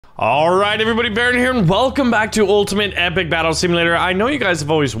Alright everybody, Baron here, and welcome back to Ultimate Epic Battle Simulator. I know you guys have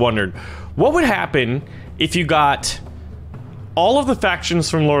always wondered, what would happen if you got all of the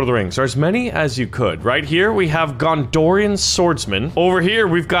factions from Lord of the Rings, or as many as you could. Right here, we have Gondorian swordsmen. Over here,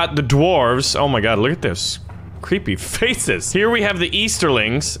 we've got the dwarves. Oh my god, look at this. Creepy faces. Here we have the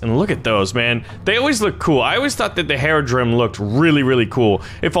Easterlings, and look at those, man. They always look cool. I always thought that the Haradrim looked really, really cool.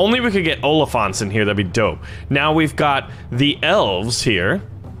 If only we could get Oliphants in here, that'd be dope. Now we've got the elves here.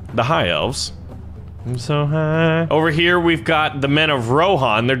 The high elves. I'm so high. Over here, we've got the men of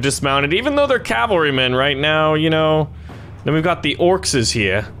Rohan. They're dismounted, even though they're cavalrymen right now, you know. Then we've got the orcs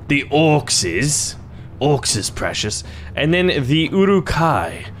here. The orcs. Orcs is precious. And then the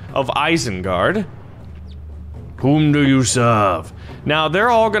Uruk-hai of Isengard. Whom do you serve? Now, they're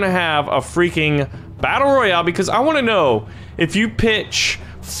all gonna have a freaking battle royale because I want to know if you pitch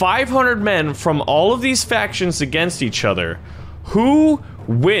 500 men from all of these factions against each other, who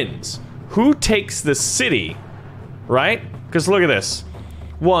wins? Who takes the city? Right? Because look at this.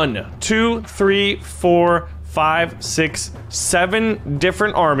 1, 2, 3, 4, 5, 6, 7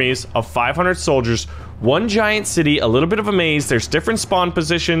 different armies of 500 soldiers. One giant city, a little bit of a maze. There's different spawn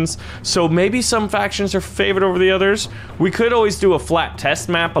positions, so maybe some factions are favored over the others. We could always do a flat test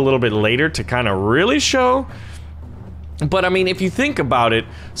map a little bit later to kind of really show. But I mean, if you think about it,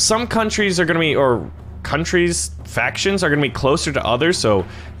 some countries are going to be, or factions are going to be closer to others, so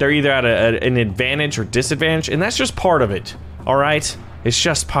they're either at an advantage or disadvantage, and that's just part of it, alright? It's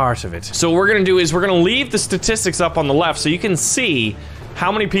just part of it. So what we're going to do is we're going to leave the statistics up on the left so you can see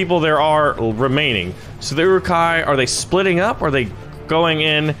how many people there are remaining. So the Uruk-hai, are they splitting up? Are they going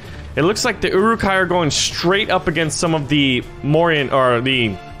in? It looks like the Uruk-hai are going straight up against some of the Morian, or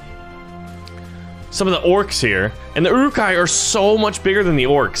some of the orcs here. And the Uruk-hai are so much bigger than the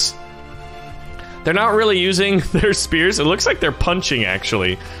orcs. They're not really using their spears. It looks like they're punching,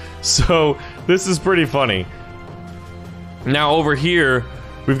 actually. So, this is pretty funny. Now, over here,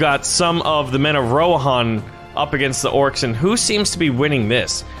 we've got some of the men of Rohan up against the orcs, and who seems to be winning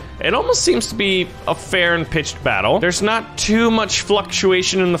this? It almost seems to be a fair and pitched battle. There's not too much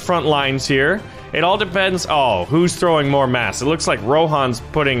fluctuation in the front lines here. It all depends, who's throwing more mass. It looks like Rohan's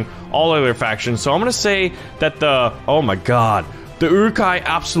putting all of their factions, so I'm gonna say that the, oh my god, the Uruk-hai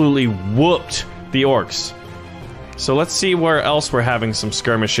absolutely whooped the orcs. So let's see where else we're having some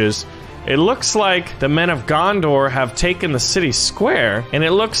skirmishes. It looks like the men of Gondor have taken the city square, and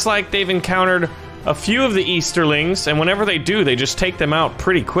it looks like they've encountered a few of the Easterlings, and whenever they do, they just take them out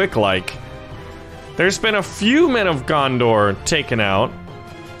pretty quick, like. There's been a few men of Gondor taken out.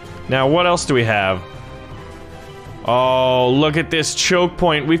 Now, what else do we have? Oh, look at this choke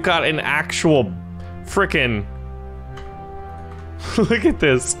point. We've got an actual frickin'... Look at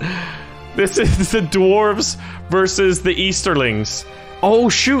this. This is the dwarves versus the Easterlings. Oh,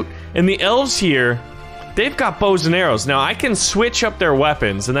 shoot. And the elves here, they've got bows and arrows. Now, I can switch up their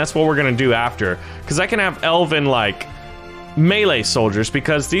weapons, and that's what we're gonna do after. Because I can have elven, like, melee soldiers,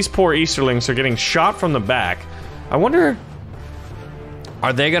 because these poor Easterlings are getting shot from the back. I wonder,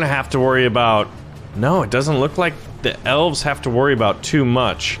 are they gonna have to worry about... No, it doesn't look like the elves have to worry about too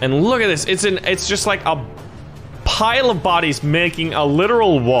much. And look at this. It's just like a pile of bodies making a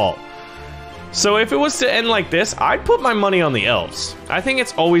literal wall. So if it was to end like this, I'd put my money on the elves. I think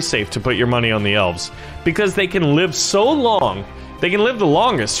it's always safe to put your money on the elves, because they can live so long. They can live the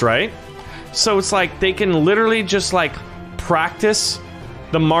longest, right? So it's like they can literally just like practice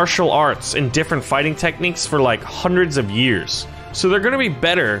the martial arts and different fighting techniques for like hundreds of years. So they're gonna be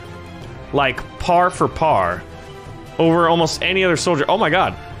better, like par for par, over almost any other soldier. Oh my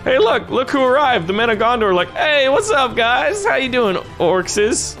god. Hey, look who arrived. The men of Gondor are like, hey, what's up, guys? How you doing,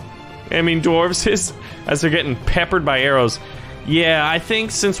 orcs? I mean, dwarves is, as they're getting peppered by arrows. Yeah, I think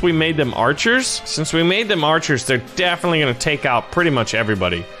since we made them archers, they're definitely gonna take out pretty much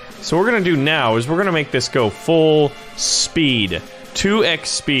everybody. So what we're gonna do now is we're gonna make this go full speed, 2x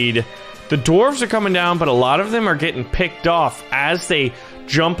speed. The dwarves are coming down, but a lot of them are getting picked off as they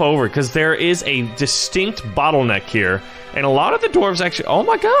jump over, because there is a distinct bottleneck here. And a lot of the dwarves actually, oh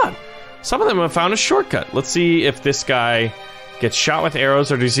my god, some of them have found a shortcut. Let's see if this guy gets shot with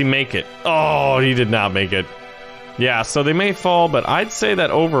arrows, or does he make it? Oh, he did not make it. Yeah, so they may fall, but I'd say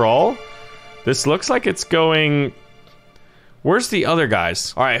that overall, this looks like it's going... Where's the other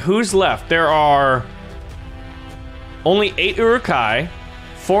guys? Alright, who's left? There are only 8 Uruk-hai,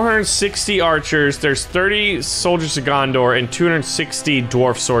 460 archers, there's 30 soldiers of Gondor, and 260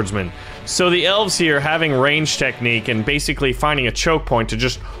 dwarf swordsmen. So the elves here having range technique and basically finding a choke point to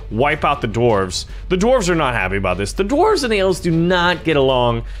just wipe out the dwarves. The dwarves are not happy about this. The dwarves and the elves do not get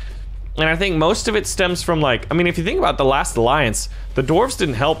along And I think most of it stems from, like, I mean, if you think about the last alliance, the dwarves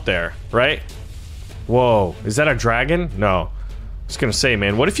didn't help there, right? Whoa, is that a dragon? No. I was gonna say,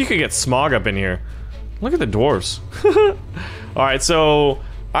 man, what if you could get Smog up in here? Look at the dwarves. Alright, so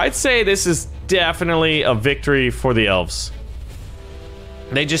I'd say this is definitely a victory for the elves.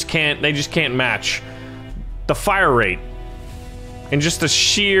 They just can't match the fire rate and just the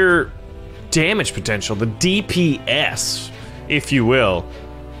sheer damage potential, the DPS, if you will,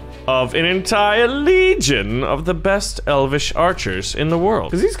 of an entire legion of the best elvish archers in the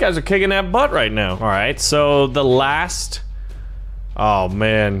world. Because these guys are kicking that butt right now. Alright, so the last... Oh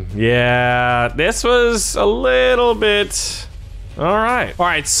man, yeah, this was a little bit...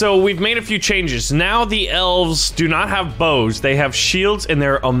 Alright, so we've made a few changes. Now the elves do not have bows, they have shields and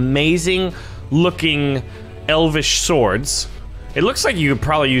they're amazing looking elvish swords. It looks like you could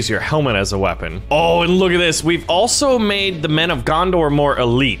probably use your helmet as a weapon. Oh, and look at this. We've also made the men of Gondor more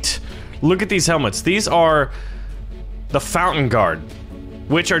elite. Look at these helmets. These are the Fountain Guard,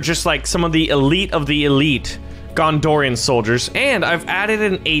 which are just like some of the elite Gondorian soldiers. And I've added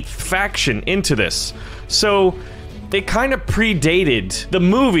an 8th faction into this. So they kind of predated the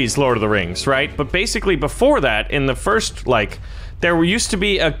movies Lord of the Rings, right? But basically before that, in the first, like, there used to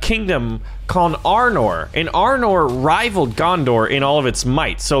be a kingdom called Arnor, and Arnor rivaled Gondor in all of its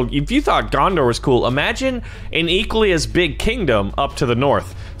might. So if you thought Gondor was cool, imagine an equally as big kingdom up to the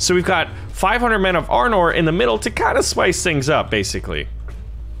north. So we've got 500 men of Arnor in the middle to kind of spice things up, basically.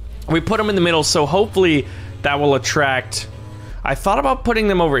 We put them in the middle, so hopefully that will attract... I thought about putting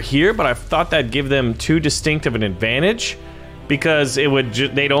them over here, but I thought that'd give them too distinct of an advantage, because it would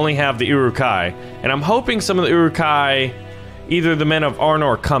they'd only have the Uruk-hai. And I'm hoping some of the Uruk-hai, either the men of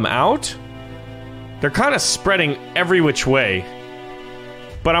Arnor come out. They're kind of spreading every which way.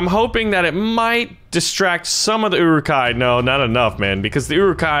 But I'm hoping that it might distract some of the Uruk-hai. No, not enough, man, because the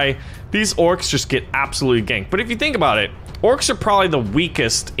Uruk-hai, these orcs just get absolutely ganked. But if you think about it, orcs are probably the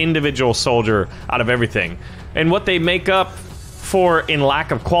weakest individual soldier out of everything. And what they make up for in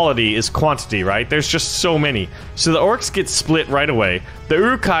lack of quality is quantity, right? There's just so many. So the orcs get split right away. The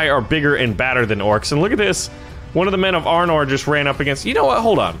Uruk-hai are bigger and badder than orcs. And look at this. One of the men of Arnor just ran up against... You know what?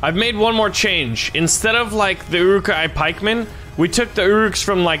 Hold on. I've made one more change. Instead of, like, the Uruk-hai pikemen, we took the Uruks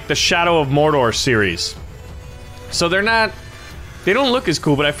from, like, the Shadow of Mordor series. So they're not... They don't look as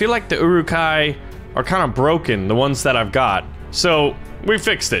cool, but I feel like the Uruk-hai are kind of broken, the ones that I've got. So, we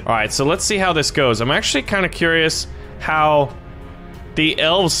fixed it. Alright, so let's see how this goes. I'm actually kind of curious how the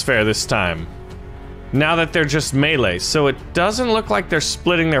elves fare this time. Now that they're just melee. So it doesn't look like they're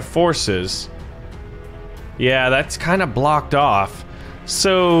splitting their forces. Yeah, that's kind of blocked off.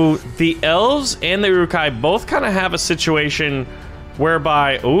 So the elves and the Uruk-hai both kind of have a situation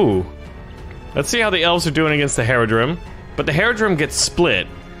whereby... Ooh. Let's see how the elves are doing against the Haradrim. But the Haradrim gets split.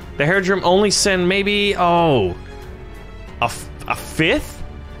 The Haradrim only send maybe... Oh. A fifth?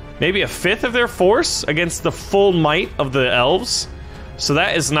 Maybe a fifth of their force against the full might of the elves. So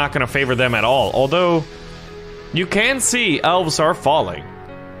that is not going to favor them at all. Although, you can see elves are falling.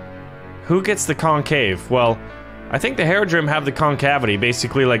 Who gets the concave? Well, I think the Haradrim have the concavity.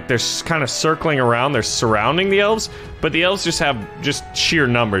 Basically, like, they're kind of circling around. They're surrounding the elves. But the elves just have just sheer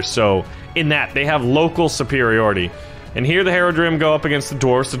numbers. So, in that, they have local superiority. And here the Haradrim go up against the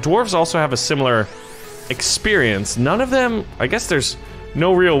dwarves. The dwarves also have a similar experience. None of them... I guess there's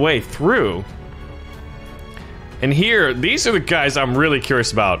no real way through. And here, these are the guys I'm really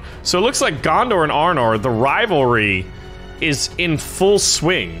curious about. So it looks like Gondor and Arnor, the rivalry is in full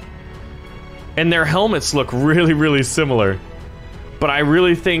swing. And their helmets look really, really similar. But I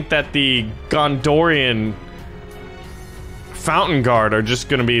really think that the Gondorian Fountain Guard are just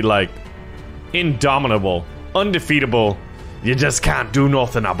gonna be, like, indomitable, undefeatable. You just can't do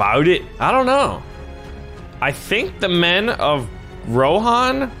nothing about it. I don't know. I think the men of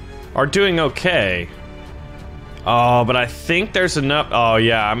Rohan are doing okay. Oh, but I think there's enough. Oh,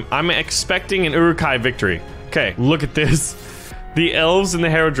 yeah, I'm expecting an Uruk-hai victory. Okay, look at this. The elves and the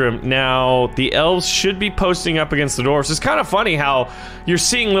Haradrim. Now, the elves should be posting up against the dwarves. It's kind of funny how you're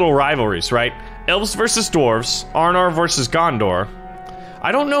seeing little rivalries, right? Elves versus dwarves, Arnor versus Gondor.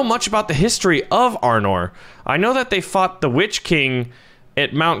 I don't know much about the history of Arnor. I know that they fought the Witch King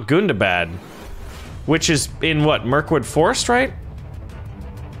at Mount Gundabad, which is in, what, Mirkwood Forest, right?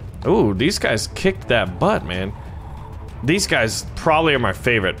 Ooh, these guys kicked that butt, man. These guys probably are my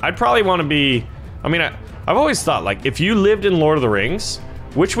favorite. I'd probably want to be... I mean, I've always thought, like, if you lived in Lord of the Rings,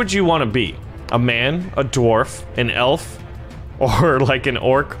 which would you want to be? A man, a dwarf, an elf, or like an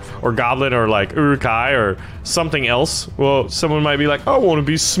orc, or goblin, or like Uruk-hai, or something else? Well, someone might be like, I want to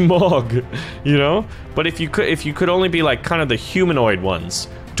be Smog, you know? But if you could only be like kind of the humanoid ones,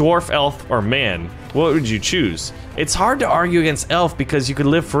 Dwarf, elf, or man. What would you choose? It's hard to argue against elf because you could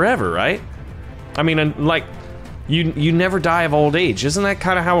live forever, right? I mean, like, you never die of old age. Isn't that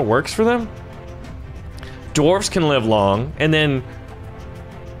kind of how it works for them? Dwarves can live long, and then,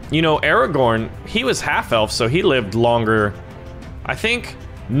 you know, Aragorn, he was half-elf, so he lived longer. I think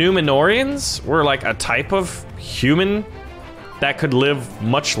Númenóreans were like a type of human that could live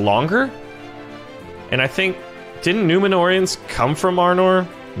much longer. And I think, didn't Númenóreans come from Arnor?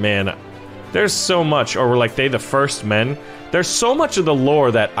 Man, there's so much, or were like they the first men? There's so much of the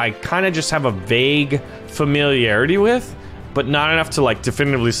lore that I kind of just have a vague familiarity with, but not enough to like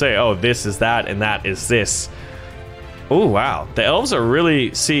definitively say, oh, this is that and that is this. Oh, wow. The elves are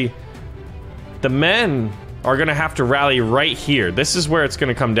really, see, the men are gonna have to rally right here. This is where it's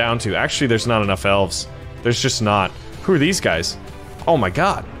gonna come down to. Actually, there's not enough elves. There's just not. Who are these guys? Oh my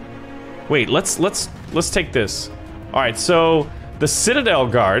god. Wait, let's take this. All right, so the Citadel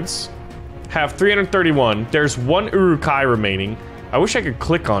guards have 331. There's one Uruk-hai remaining. I wish I could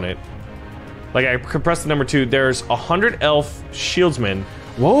click on it. Like, I could press the number 2. There's 100 elf shieldsmen.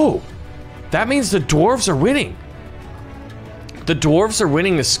 Whoa! That means the dwarves are winning. The dwarves are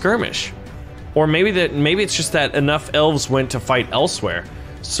winning the skirmish. Or maybe it's just that enough elves went to fight elsewhere.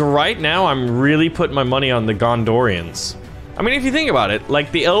 So right now, I'm really putting my money on the Gondorians. I mean, if you think about it,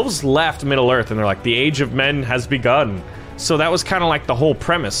 like, the elves left Middle-earth and they're like, the age of men has begun. So that was kind of like the whole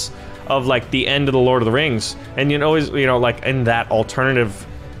premise of, like, the end of the Lord of the Rings. And you know, like, in that alternative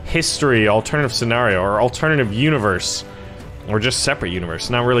history, alternative scenario, or alternative universe, or just separate universe,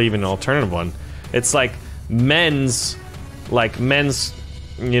 not really even an alternative one. It's like men's,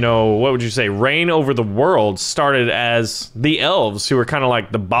 you know, what would you say, reign over the world started as the elves, who were kind of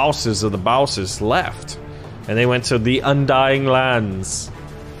like the bosses of the bosses, left. And they went to the Undying Lands.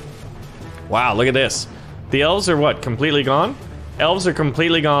 Wow, look at this. The elves are what, completely gone? Elves are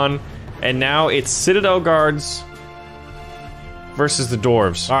completely gone, and now it's Citadel guards versus the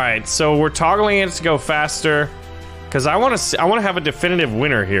dwarves. All right, so we're toggling it to go faster, because I want to have a definitive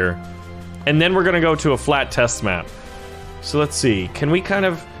winner here, and then we're gonna go to a flat test map. So let's see. Can we kind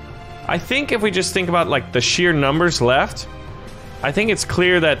of? I think if we just think about like the sheer numbers left, I think it's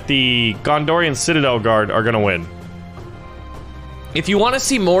clear that the Gondorian Citadel Guard are gonna win. If you want to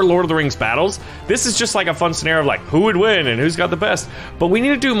see more Lord of the Rings battles, this is just like a fun scenario of like who would win and who's got the best. But we need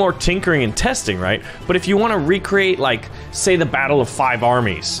to do more tinkering and testing, right? But if you want to recreate, like, say the Battle of 5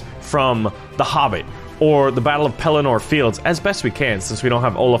 Armies from The Hobbit, or the Battle of Pelennor Fields, as best we can, since we don't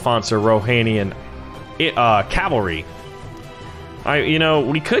have Oliphants or Rohanian cavalry, you know,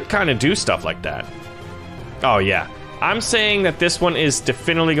 we could kind of do stuff like that. Oh yeah, I'm saying that this one is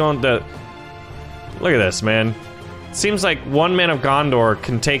definitely going to. Look at this, man. Seems like one man of Gondor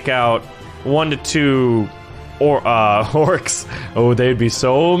can take out 1 to 2 orcs. Oh, they'd be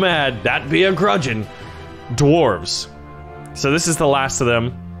so mad. That'd be a grudging. Dwarves. So this is the last of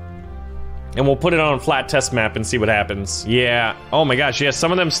them. And we'll put it on a flat test map and see what happens. Yeah. Oh my gosh, yeah,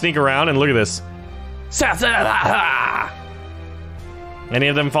 some of them sneak around and look at this. Any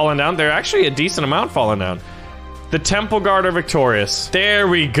of them falling down? They're actually a decent amount falling down. The Temple Guard are victorious. There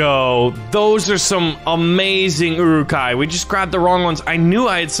we go. Those are some amazing Uruk-hai. We just grabbed the wrong ones. I knew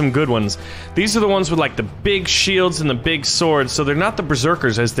I had some good ones. These are the ones with like the big shields and the big swords, so they're not the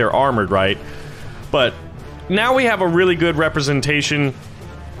berserkers as they're armored, right? But now we have a really good representation.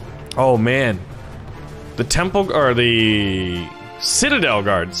 Oh man. The Temple, or the Citadel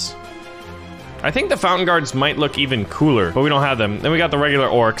Guards. I think the Fountain Guards might look even cooler, but we don't have them. Then we got the regular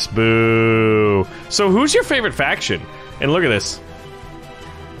orcs. Boo. So who's your favorite faction? And look at this.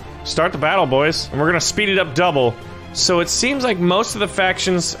 Start the battle, boys. And we're gonna speed it up double. So it seems like most of the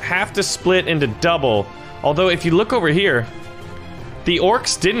factions have to split into double. Although if you look over here, the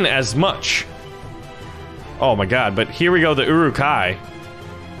orcs didn't as much. Oh my god, but here we go, the Uruk-hai.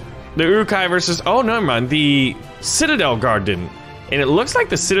 The Uruk-hai versus, oh no, never mind, the Citadel Guard didn't. And it looks like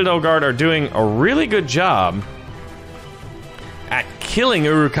the Citadel Guard are doing a really good job at killing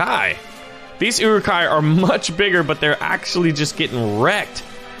Uruk-hai. These Uruk-hai are much bigger, but they're actually just getting wrecked.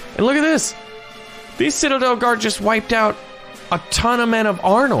 And look at this. These Citadel Guard just wiped out a ton of men of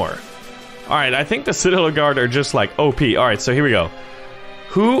Arnor. Alright, I think the Citadel Guard are just like OP. Alright, so here we go.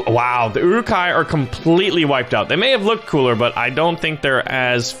 Wow, the Uruk-hai are completely wiped out. They may have looked cooler, but I don't think they're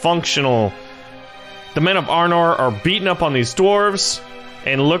as functional. The men of Arnor are beating up on these dwarves,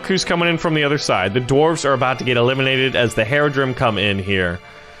 and look who's coming in from the other side. The dwarves are about to get eliminated as the Haradrim come in here.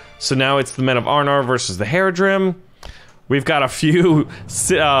 So now it's the men of Arnor versus the Haradrim. We've got a few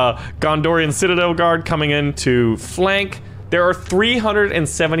Gondorian Citadel Guard coming in to flank. There are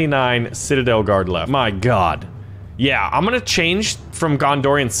 379 Citadel Guard left. My god. Yeah, I'm gonna change from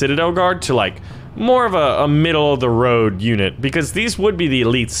Gondorian Citadel Guard to like more of a middle of the road unit, because these would be the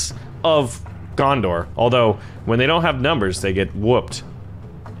elites of Gondor, although when they don't have numbers they get whooped.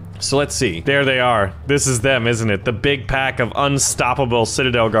 So let's see. There they are. This is them, isn't it? The big pack of unstoppable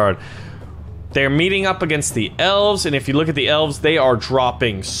Citadel Guard. They're meeting up against the elves, and if you look at the elves, they are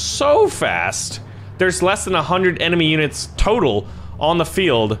dropping so fast. There's less than 100 enemy units total on the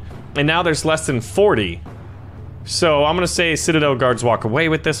field, and now there's less than 40. So I'm gonna say Citadel Guards walk away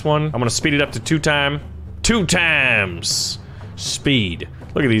with this one. I'm gonna speed it up to 2 times speed.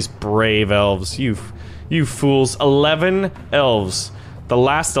 Look at these brave elves, you fools. 11 elves. The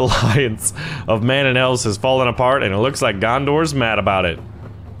last alliance of man and elves has fallen apart, and it looks like Gondor's mad about it.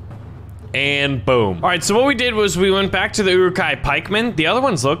 And boom. Alright, so what we did was we went back to the Uruk-hai pikemen. The other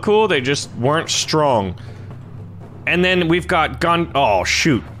ones look cool, they just weren't strong. And then we've got oh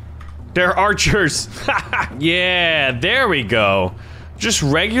shoot. They're archers. Yeah, there we go. Just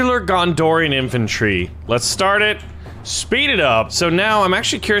regular Gondorian infantry. Let's start it, speed it up. So now I'm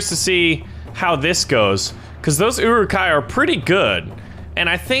actually curious to see how this goes, because those Uruk-hai are pretty good. And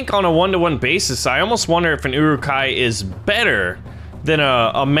I think on a one-to-one basis, I almost wonder if an Uruk-hai is better than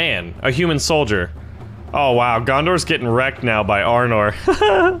a man, a human soldier. Oh wow, Gondor's getting wrecked now by Arnor.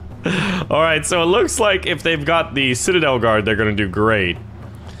 Alright, so it looks like if they've got the Citadel Guard, they're gonna do great.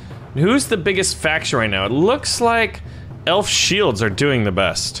 Who's the biggest faction right now? It looks like Elf Shields are doing the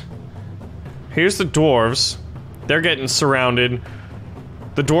best. Here's the dwarves. They're getting surrounded.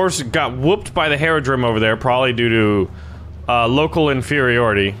 The dwarves got whooped by the Haradrim over there, probably due to local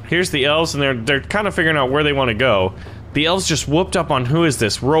inferiority. Here's the elves, and they're kind of figuring out where they want to go. The elves just whooped up on, who is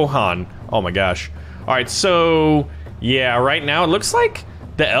this? Rohan. Oh my gosh. Alright, so yeah, right now it looks like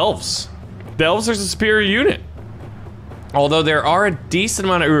the elves. The elves are the superior unit. Although there are a decent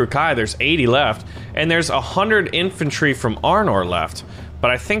amount of Uruk-hai, there's 80 left, and there's 100 infantry from Arnor left.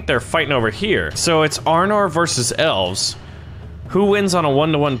 But I think they're fighting over here. So it's Arnor versus elves. Who wins on a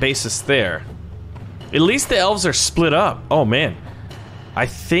one-to-one basis there? At least the elves are split up. Oh man. I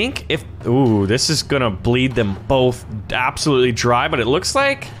think if... Ooh, this is gonna bleed them both absolutely dry, but it looks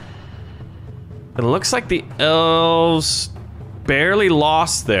like... It looks like the elves barely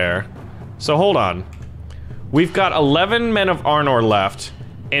lost there. So hold on. We've got 11 men of Arnor left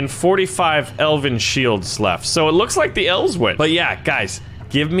and 45 elven shields left. So it looks like the elves win. But yeah, guys,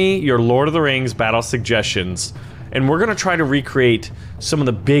 give me your Lord of the Rings battle suggestions. And we're gonna try to recreate some of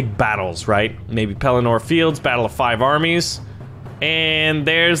the big battles, right? Maybe Pelennor Fields, Battle of 5 Armies. And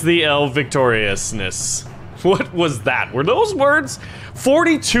there's the elf victoriousness. What was that? Were those words?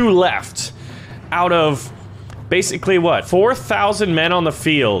 42 left out of basically what? 4,000 men on the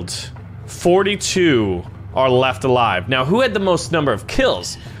field. 42 are left alive. Now, who had the most number of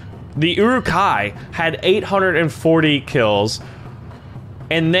kills? The Uruk-hai had 840 kills.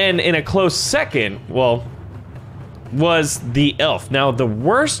 And then in a close second, well, was the elf. Now, the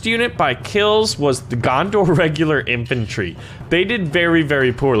worst unit by kills was the Gondor regular infantry. They did very,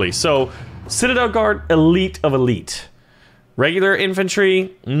 very poorly. So, Citadel Guard, elite of elite. Regular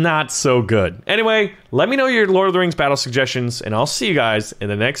infantry, not so good. Anyway, let me know your Lord of the Rings battle suggestions, and I'll see you guys in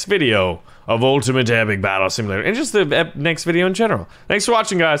the next video of Ultimate Epic Battle Simulator, and just the next video in general. Thanks for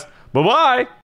watching, guys. Bye-bye!